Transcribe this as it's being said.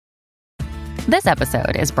This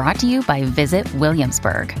episode is brought to you by Visit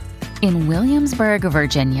Williamsburg. In Williamsburg,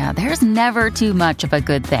 Virginia, there's never too much of a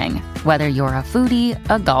good thing. Whether you're a foodie,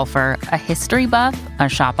 a golfer, a history buff, a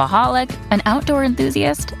shopaholic, an outdoor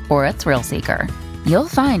enthusiast, or a thrill seeker, you'll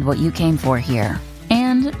find what you came for here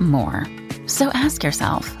and more. So ask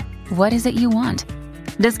yourself, what is it you want?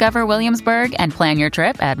 Discover Williamsburg and plan your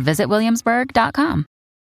trip at visitwilliamsburg.com.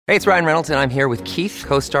 Hey, it's Ryan Reynolds, and I'm here with Keith,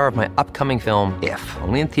 co-star of my upcoming film, If,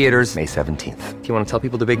 only in theaters May 17th. Do you want to tell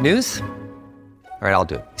people the big news? All right, I'll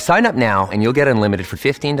do it. Sign up now and you'll get unlimited for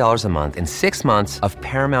 $15 a month and 6 months of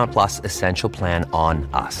Paramount Plus Essential Plan on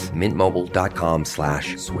us.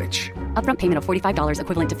 MintMobile.com/switch. Upfront payment of $45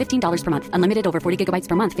 equivalent to $15 per month. Unlimited over 40 gigabytes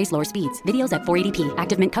per month. Face lower speeds. Videos at 480p.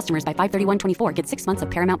 Active Mint customers by 531.24 get 6 months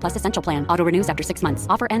of Paramount Plus Essential Plan. Auto renews after 6 months.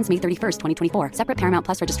 Offer ends May 31st, 2024. Separate Paramount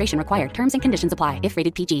Plus registration required. Terms and conditions apply if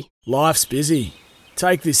rated PG. Life's busy.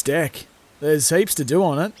 Take this deck. There's heaps to do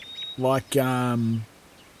on it. Like,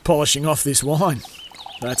 polishing off this wine.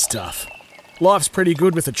 That's tough. Life's pretty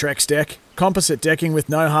good with a Trex deck. Composite decking with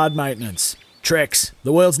no hard maintenance. Trex,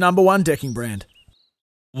 the world's #1 decking brand.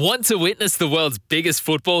 Want to witness the world's biggest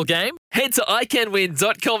football game? Head to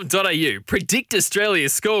iCanWin.com.au, predict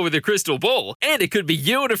Australia's score with a crystal ball, and it could be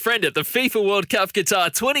you and a friend at the FIFA World Cup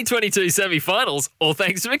Qatar 2022 semi-finals, all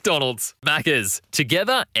thanks to McDonald's. Maccas,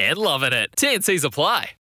 together and loving it. TNCs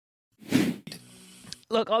apply.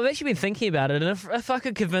 Look, I've actually been thinking about it, and if I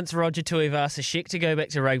could convince Roger Tuivasa-Sheck to go back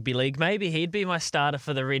to rugby league, maybe he'd be my starter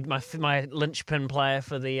for the my linchpin player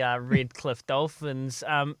for the Redcliffe Dolphins.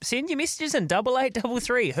 Send your messages in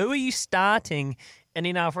 8833. Who are you starting in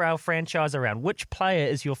NRL franchise around? Which player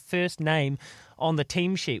is your first name on the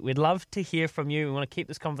team sheet? We'd love to hear from you. We want to keep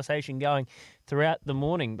this conversation going throughout the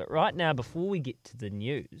morning. But right now, before we get to the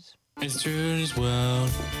news... It's Trudy's world.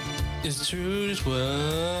 It's Trudy's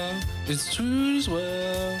world. It's Trudy's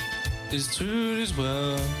world. It's Trudy's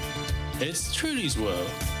world. It's Trudy's world.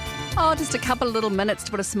 Oh, just a couple of little minutes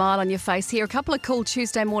to put a smile on your face here. A couple of cool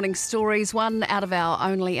Tuesday morning stories. One out of our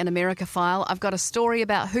Only in America file. I've got a story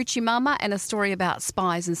about Hoochie Mama and a story about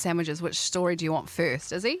spies and sandwiches. Which story do you want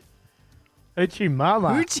first, Izzy? Hoochie Mama.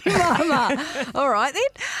 Hoochie Mama. All right, then.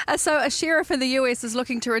 So a sheriff in the US is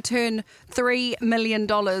looking to return $3 million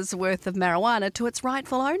worth of marijuana to its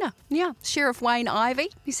rightful owner. Yeah, Sheriff Wayne Ivey.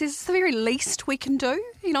 He says it's the very least we can do.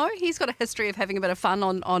 You know, he's got a history of having a bit of fun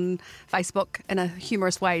on Facebook in a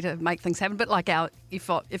humorous way to make things happen. A bit like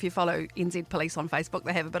if you follow NZ Police on Facebook,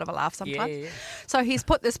 they have a bit of a laugh sometimes. Yeah. So he's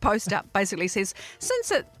put this post up, basically says,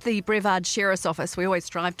 since at the Brevard Sheriff's Office we always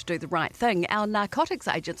strive to do the right thing, our narcotics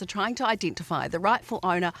agents are trying to identify the rightful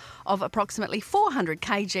owner of approximately 400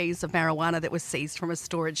 kgs of marijuana that was seized from a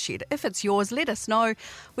storage shed. If it's yours, let us know.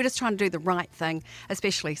 We're just trying to do the right thing,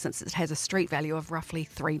 especially since it has a street value of roughly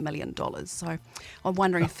 $3 million. So I'm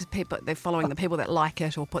wondering if they're following the people that like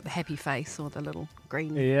it or put the happy face or the little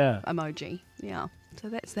green emoji. Yeah. So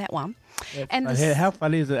that's that one. And how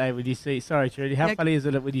funny is it when you see, sorry Trudy, funny is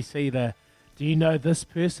it when you see do you know this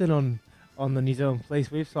person on the New Zealand Police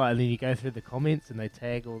website, and then you go through the comments and they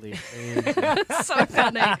tag all their friends. So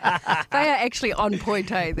funny. They are actually on point,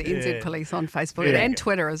 the NZ Police on Facebook and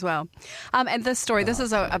Twitter as well. And this story, this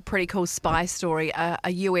is a pretty cool spy story. A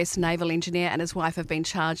US naval engineer and his wife have been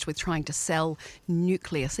charged with trying to sell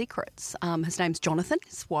nuclear secrets. His name's Jonathan,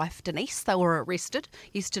 his wife Denise. They were arrested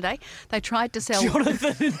yesterday. They tried to sell...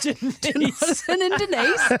 Jonathan and Denise. Jonathan and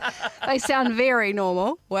Denise. They sound very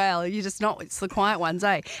normal. Well, you're just not, it's the quiet ones,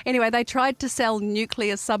 eh? Anyway, they tried to sell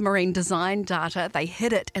nuclear submarine design data. They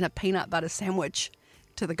hid it in a peanut butter sandwich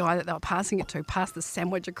to the guy that they were passing it to, passed the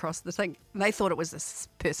sandwich across the thing. And they thought it was this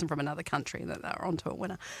person from another country that they were onto a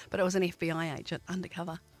winner, but it was an FBI agent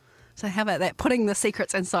undercover. So how about that? Putting the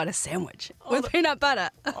secrets inside a sandwich with peanut butter.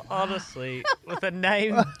 Honestly, with a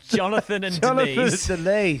name Jonathan and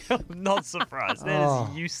Denise. I'm not surprised.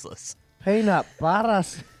 That is useless. Peanut butter.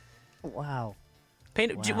 Wow.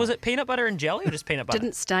 Was it peanut butter and jelly or just peanut butter?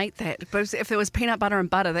 Didn't state that. But if there was peanut butter and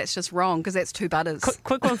butter, that's just wrong because that's two butters.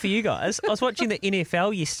 Quick one for you guys. I was watching the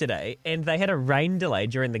NFL yesterday and they had a rain delay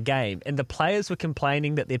during the game and the players were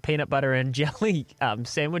complaining that their peanut butter and jelly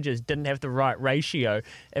sandwiches didn't have the right ratio.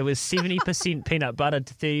 It was 70% peanut butter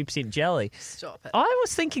to 30% jelly. Stop it. I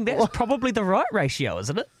was thinking that's probably the right ratio,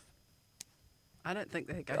 isn't it? I don't think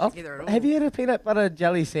they go together at all. Have you had a peanut butter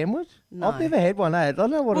jelly sandwich? No. I've never had one. I don't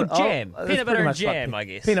know what jam. Peanut butter and jam, I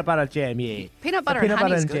guess. Peanut butter jam, yeah. Peanut butter and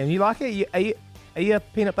honey is good. Jam. You like it? Are you a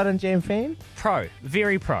peanut butter and jam fan? Pro.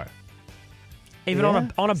 Very pro. Even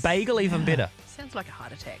on a bagel, even better. Sounds like a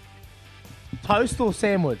heart attack. Toast or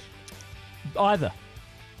sandwich? Either.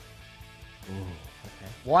 Ooh,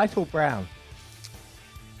 okay. White or brown?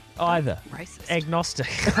 Either. Racist. Agnostic.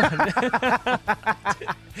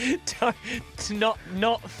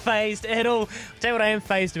 Not phased at all. I'll tell you what I am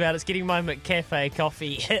phased about. It's getting my McCafe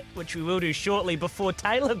coffee hit, which we will do shortly before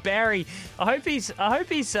Taylor Barry. I hope he's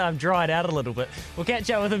dried out a little bit. We'll catch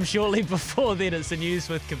up with him shortly before then. It's the news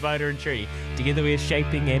with Kubota and Tree. Together we are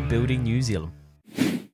shaping and building New Zealand.